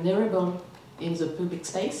being vulnerable in the public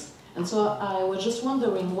space. And so I was just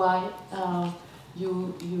wondering why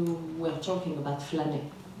you were talking about flâner.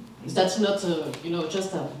 That's not,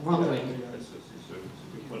 just a wondering. Yeah, it's a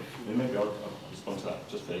good point. Maybe I'll respond to that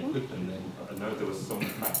just very quickly, and then I know there was some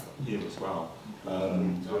back here as well.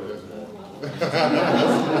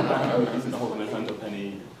 Isn't holding a hand up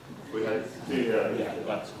any? Yeah,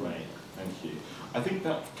 that's great. Thank you. I think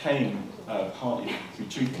that came partly through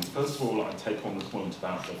two things. First of all, I take on the point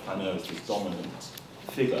about the flâneur as this dominant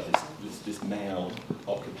figure, this male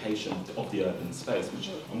occupation of the urban space,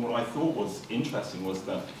 and what I thought was interesting was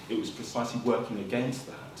that it was precisely working against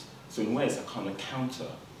that. So in a way, it's a kind of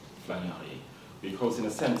counter flânerie, because in a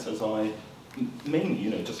sense, as I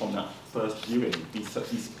mainly, just on that first viewing, these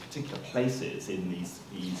particular places in these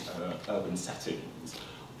urban settings,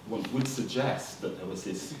 one would suggest that there was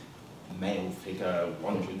this male figure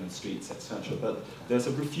wandering the streets, etc. But there's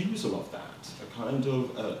a refusal of that, a kind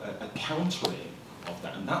of a countering of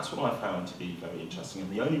that, and that's what I found to be very interesting.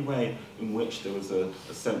 And the only way in which there was a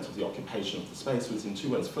sense of the occupation of the space was in two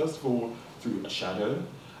ways. First of all, through a shadow,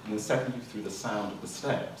 and then secondly, through the sound of the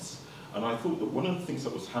steps. And I thought that one of the things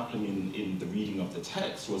that was happening in the reading of the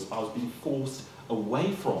text was I was being forced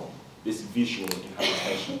away from this visual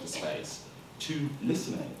inhabitation of the space to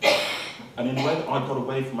listening. And in a way that I got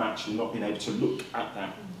away from actually not being able to look at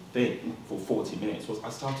that thing for 40 minutes was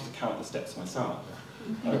I started to count the steps myself.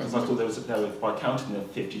 Because I thought there was, by counting the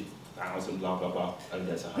 50,000, blah, blah, blah, and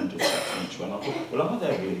there's 100 steps in each one. I thought, well, are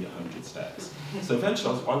there really 100 steps? So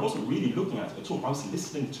eventually I wasn't really looking at it at all, I was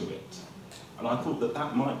listening to it. And I thought that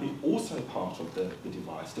that might be also part of the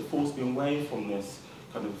device, to force me away from this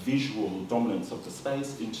kind of visual dominance of the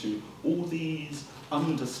space into all these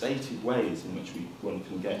understated ways in which one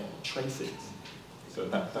can get traces. So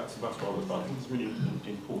that's what I think is really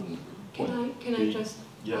important. Can I just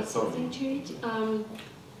add something to it?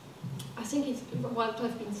 I think it's what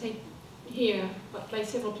has been said here, but by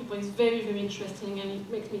several people, is very, very interesting, and it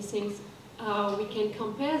makes me think how we can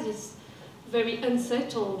compare this very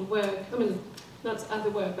unsettled work, I mean, not other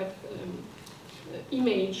work, but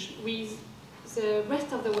image, with the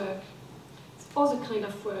rest of the work. It's other kind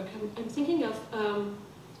of work. I'm thinking of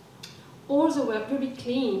all the work, very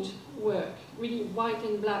cleaned work, really white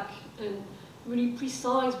and black, and really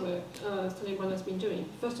precise work Stanley Brouwn has been doing,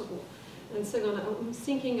 first of all. And second, I'm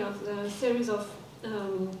thinking of the series of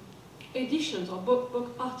editions or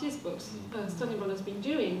artist books Stanley Brouwn has been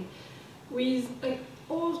doing, with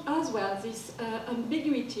as well this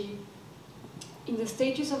ambiguity in the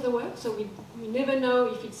status of the work. So we never know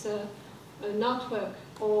if it's an artwork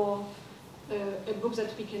or a book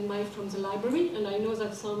that we can buy from the library. And I know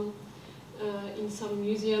that in some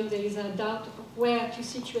museums there is a doubt of where to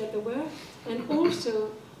situate the work, and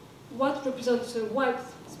also what represents a white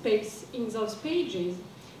space in those pages.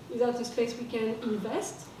 Is that a space we can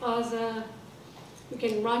invest, as we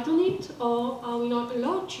can write on it, or are we not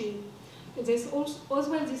allowed to? And there's also as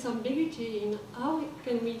well this ambiguity in how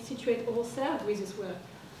can we situate ourselves with this work.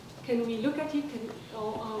 Can we look at it,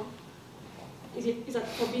 or is that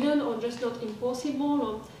forbidden or just not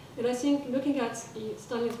impossible? And I think looking at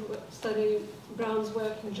Stanley Brown's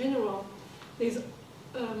work in general, there's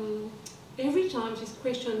every time this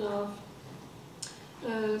question of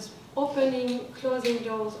opening, closing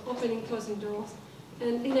doors,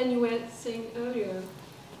 and then you were saying earlier,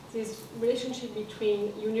 this relationship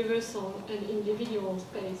between universal and individual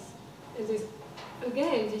space. And there's,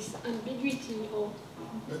 again, this ambiguity or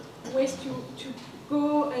ways to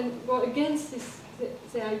go against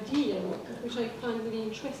the idea, which I find really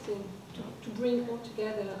interesting, to bring all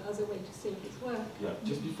together as a way to see this work. Yeah,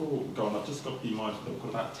 just before we go on, I've just got to be mindful that we've got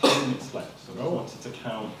about 10 minutes left, so I wanted to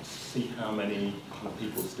count, see how many kind of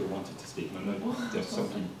people still wanted to speak. And I know there's some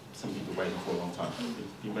people waiting for a long time.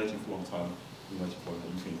 You've been waiting for a long time, you've been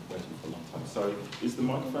waiting for a long time. So is the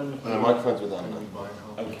microphone? The microphone's with Anna.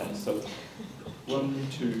 Okay, so 1,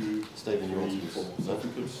 2, Stephen, 3, 4. So if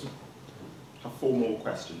we could have 4 more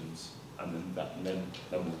questions, and then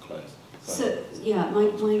we'll close. So yeah,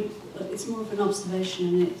 it's more of an observation,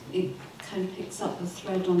 and it kind of picks up the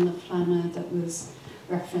thread on the planner that was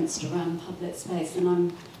referenced around public space. And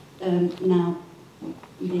I'm now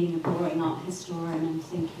being a boring art historian and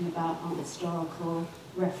thinking about art historical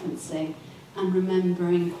referencing, and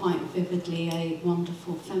remembering quite vividly a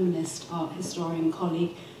wonderful feminist art historian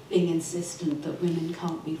colleague being insistent that women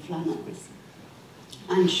can't be flanners.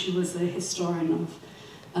 And she was a historian of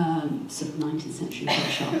sort of 19th century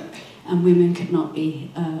culture, and women could not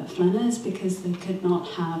be flâneurs because they could not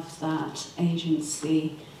have that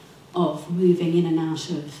agency of moving in and out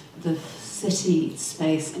of the city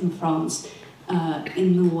space in France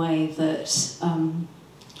in the way that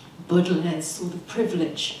Baudelaire's sort of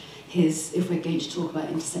privilege, if we're going to talk about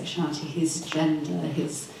intersectionality, his gender,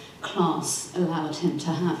 his class allowed him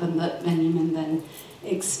to have, and that Benjamin then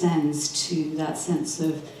extends to that sense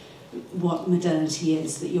of what modernity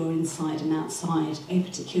is, that you're inside and outside a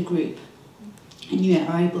particular group, and you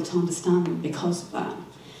are able to understand them because of that.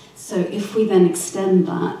 So if we then extend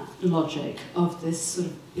that logic of this sort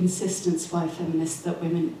of insistence by feminists that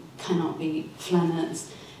women cannot be flâneurs,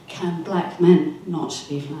 can black men not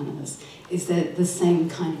be flâneurs? Is there the same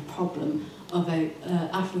kind of problem of an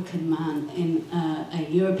African man in a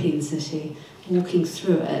European city walking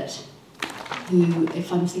through it, who,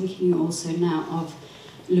 if I'm thinking also now of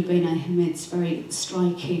Lubaina Hamid's very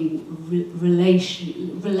striking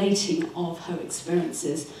relating of her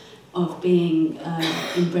experiences of being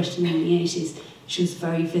in Britain in the 80s, she was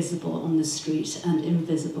very visible on the street and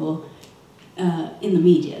invisible in the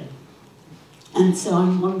media. And so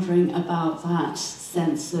I'm wondering about that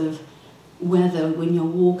sense of whether when you're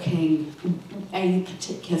walking a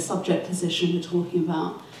particular subject position, we're talking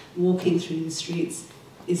about walking through the streets,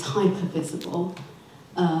 is hyper-visible.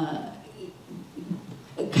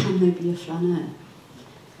 Can they be a flaneur?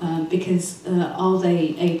 Because are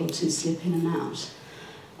they able to slip in and out?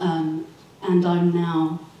 And I'm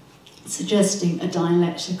now suggesting a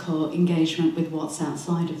dialectical engagement with what's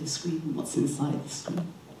outside of the screen and what's inside the screen.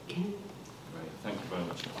 Okay. Great, thank you very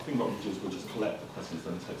much. I think what we'll do is we'll just collect the questions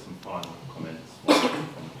and take some final comments from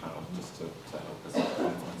the panel, just to help us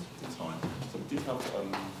minimize the time. So we did have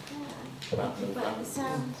But the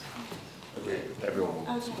sound. everyone.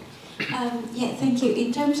 Okay. Yeah, thank you.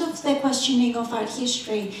 In terms of the questioning of art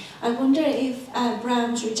history, I wonder if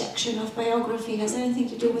Brown's rejection of biography has anything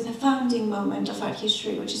to do with the founding moment of art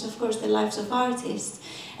history, which is, of course, the lives of artists.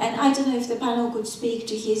 And I don't know if the panel could speak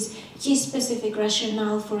to his specific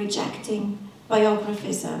rationale for rejecting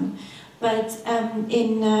biographism. But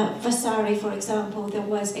in Vasari, for example, there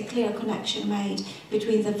was a clear connection made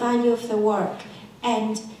between the value of the work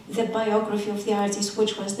and the biography of the artist,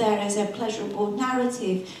 which was there as a pleasurable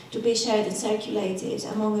narrative to be shared and circulated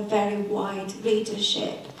among a very wide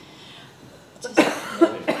readership.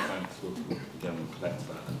 Thanks. We'll again collect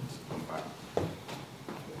that and come back.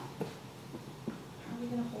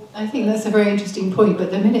 I think that's a very interesting point,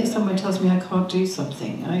 but the minute someone tells me I can't do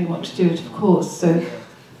something, I want to do it, of course. So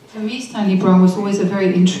for me, Stanley Brouwn was always a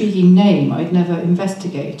very intriguing name I'd never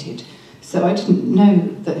investigated. So I didn't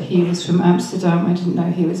know that he was from Amsterdam, I didn't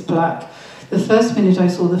know he was black. The first minute I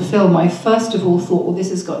saw the film, I first of all thought, well, this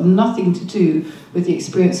has got nothing to do with the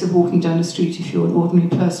experience of walking down the street if you're an ordinary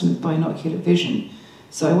person with binocular vision.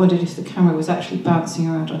 So I wondered if the camera was actually bouncing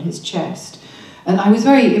around on his chest. And I was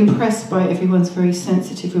very impressed by everyone's very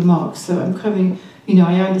sensitive remarks. So I'm coming,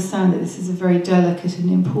 I understand that this is a very delicate and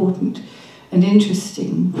important and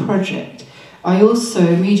interesting project. I also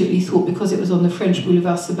immediately thought, because it was on the French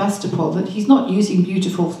Boulevard Sebastopol, that he's not using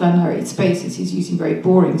beautiful flaneured spaces, he's using very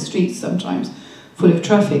boring streets sometimes, full of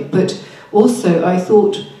traffic. But also I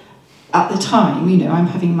thought, at the time, I'm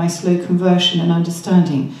having my slow conversion and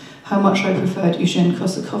understanding how much I preferred Eugène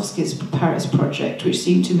Kosakovsky's Paris project, which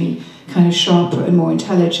seemed to me kind of sharper and more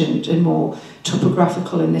intelligent and more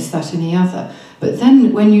topographical and this, that and the other. But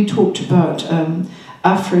then when you talked about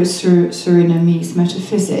Afro-Surinamese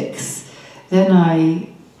metaphysics, then I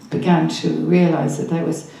began to realise that there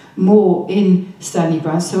was more in Stanley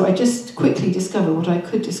Brouwn. So I just quickly discovered what I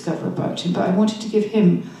could discover about him, but I wanted to give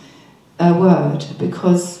him a word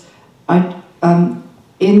because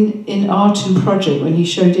in Art and Project, when he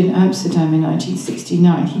showed in Amsterdam in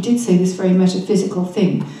 1969, he did say this very metaphysical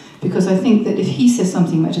thing, because I think that if he says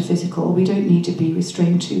something metaphysical, we don't need to be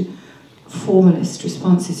restrained to formalist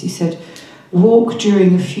responses. He said, walk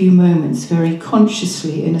during a few moments very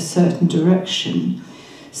consciously in a certain direction.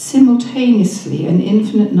 Simultaneously, an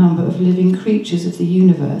infinite number of living creatures of the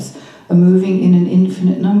universe are moving in an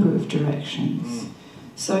infinite number of directions.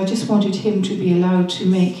 So I just wanted him to be allowed to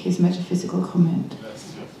make his metaphysical comment.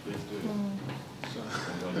 Yes, please do.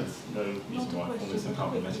 There's no reason why formalism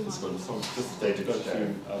can't be metaphysical. So just to go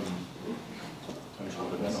through,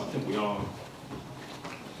 but then I think we are.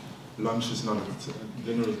 Lunch is not at,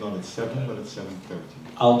 dinner is not at 7, but at 7:30.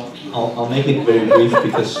 I'll make it very brief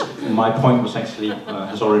because my point was actually,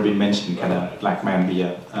 has already been mentioned, can a black man be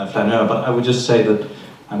a flaneur? But I would just say that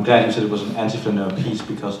I'm glad you said it was an anti-flaneur piece,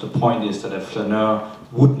 because the point is that a flaneur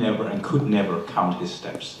would never and could never count his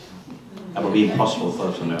steps. That would be impossible for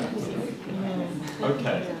a flaneur.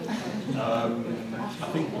 Okay. I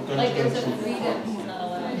think we're going like to go there's a to... freedom to not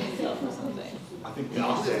allow yourself or something. I think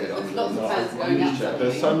Lots of hands going up.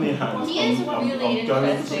 there's so many hands. He is I'm really going to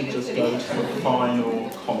interesting, just isn't go he? to the final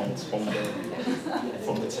comments from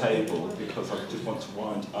the table, because I just want to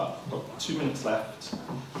wind up. I've got 2 minutes left,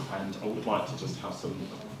 and I would like to just have some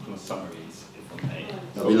kind of summaries, if I may.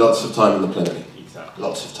 There'll be lots of time in the plenary. Exactly.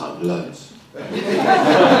 Lots of time, loads.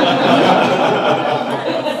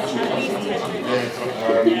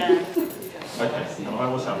 Okay, and I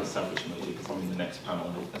always have a selfish motive because I'm in the next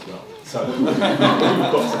panel as well. So we've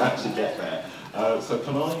got to actually get there. So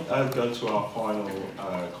can I go to our final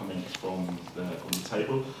comments from the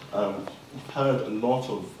table? We've heard a lot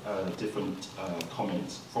of different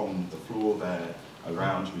comments from the floor there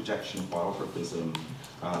around rejection of biographism.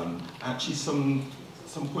 Actually,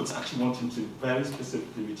 some points actually wanting to very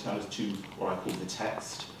specifically return us to what I call the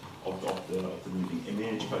text of the moving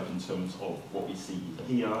image, both in terms of what we see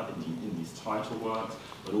here in these title works,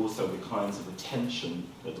 but also the kinds of attention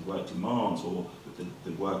that the work demands or that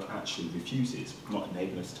the work actually refuses, not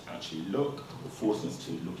enabling us to actually look or forcing us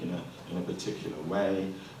to look in a particular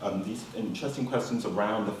way. These interesting questions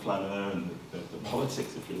around the flaneur and the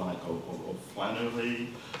politics, if you like, of flaneury,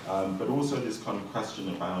 but also this kind of question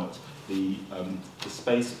about the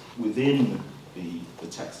space within the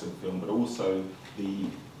text of the film, but also the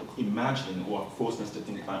imagining or forcing us to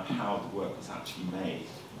think about how the work was actually made.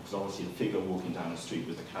 because obviously a figure walking down the street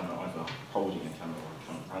with a camera, either holding a camera or a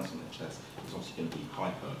camera hands on their chest, is obviously going to be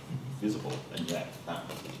hyper visible, and yet that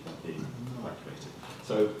message is being evacuated.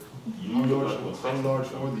 So how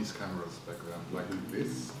large are these cameras back then? Like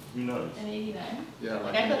this? Who knows? In '89? Yeah,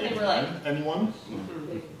 like I thought they were like. Anyone?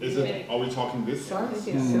 Is it? Are we talking this size?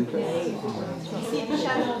 You see the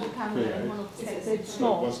shadow of the camera in one of the It's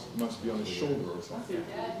small. It must be on the shoulder or something.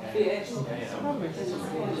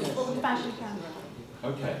 Old-fashioned camera.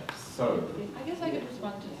 Okay, so. I guess I could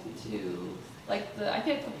respond to like I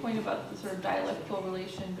think the point about the sort of dialectical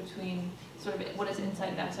relation between sort of what is inside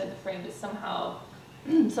and outside the frame is somehow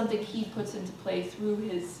something he puts into play through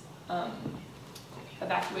his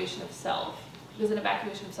evacuation of self. Because an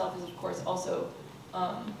evacuation of self is, of course, also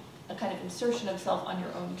a kind of insertion of self on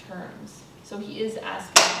your own terms. So he is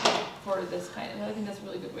asking for this kind of, I think that's a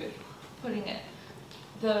really good way of putting it.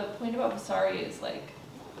 The point about Vasari is like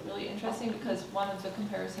really interesting because one of the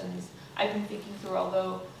comparisons I've been thinking through,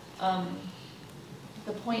 although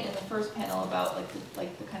the point in the first panel about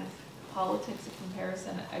like the kind of politics of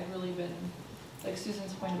comparison, I've really been, like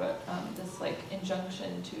Susan's point about this like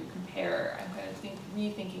injunction to compare, I'm kind of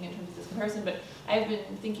rethinking in terms of this comparison, but I've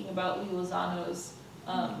been thinking about Lee Lozano's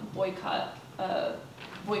boycott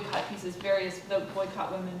pieces, the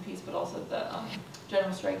boycott women piece, but also the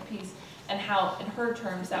general strike piece, and how in her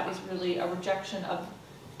terms that was really a rejection of,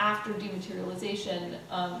 after dematerialization,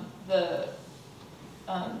 the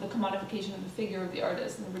commodification of the figure of the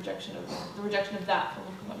artist and the rejection of that form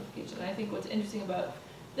of commodification. And I think what's interesting about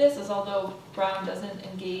this is, although Brouwn doesn't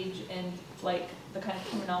engage in like the kind of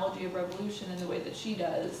terminology of revolution in the way that she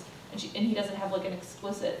does, and he doesn't have like an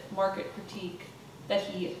explicit market critique that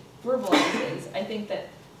he verbalizes, I think that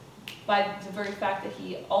by the very fact that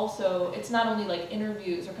he also, it's not only like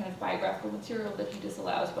interviews or kind of biographical material that he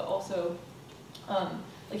disallows, but also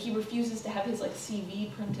like he refuses to have his like CV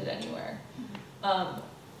printed anywhere,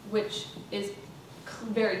 which is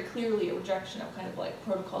very clearly a rejection of kind of like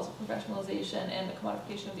protocols of professionalization and the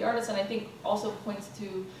commodification of the artist, and I think also points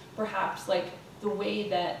to perhaps like the way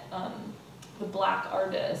that the black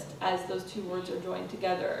artist, as those two words are joined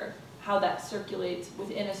together, how that circulates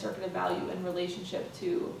within a circuit of value in relationship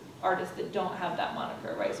to artists that don't have that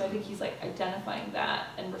moniker, right? So I think he's like identifying that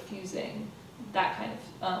and refusing that kind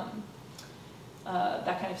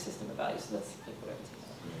of system of value. So that's like what I would say.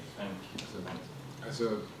 Thank you. As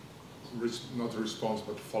a not a response,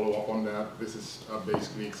 but follow up on that. This is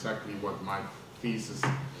basically exactly what my thesis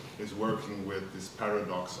is working with, this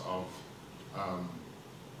paradox of,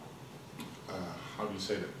 how do you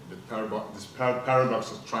say that? This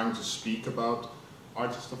paradox of trying to speak about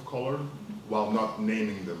artists of color while not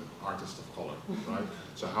naming them artists of color, right?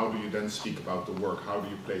 So how do you then speak about the work? How do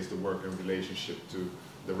you place the work in relationship to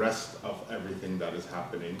the rest of everything that is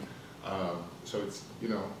happening? So it's, you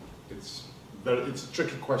know, it's a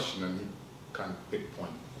tricky question, and he kind of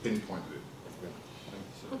pinpointed it.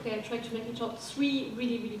 Yeah. Okay, I tried to make it short. 3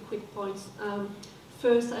 really, really quick points.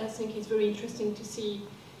 First, I think it's very interesting to see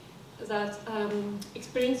that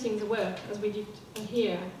experiencing the work, as we did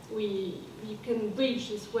here, we can bridge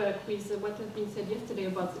this work with what has been said yesterday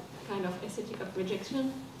about the kind of aesthetic of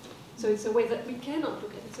rejection. So it's a way that we cannot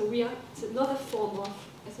look at it. So it's another form of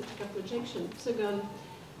aesthetic of rejection. Second,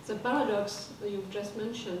 the paradox that you've just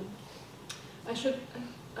mentioned. I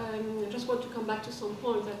just want to come back to some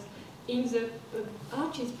point that in the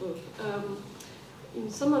artist book, in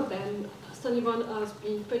some of them, Stanley has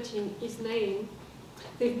been putting his name.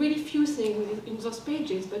 There are really few things in those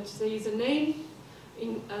pages, but there is a name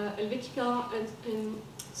in Helvetica, and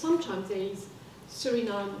sometimes there is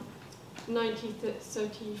Suriname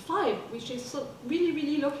 1935, which is so really,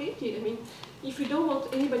 really located. I mean, if you don't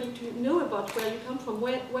want anybody to know about where you come from,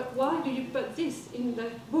 why do you put this in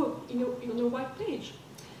the book, on a white page?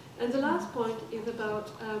 And the last point is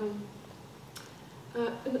about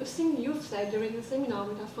a thing you've said during the seminar,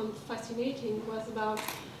 which I found fascinating, was about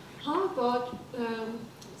how about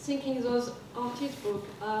thinking those artist books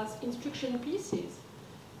as instruction pieces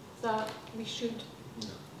that we should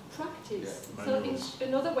practice. Yeah, so it's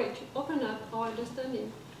another way to open up our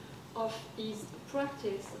understanding of his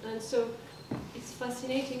practice. And so it's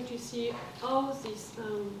fascinating to see how this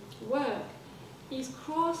work is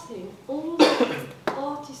crossing all the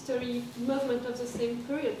art history movement of the same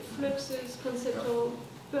period, fluxes, conceptual,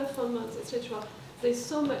 performance, etc. There's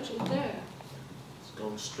so much in there. It's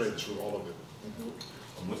going straight through all of it.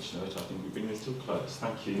 On which note, I think we bring this to a close.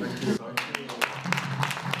 Thank you. Thank you. Thank you.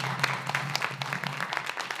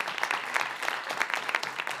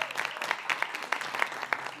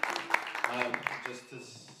 Just to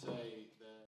say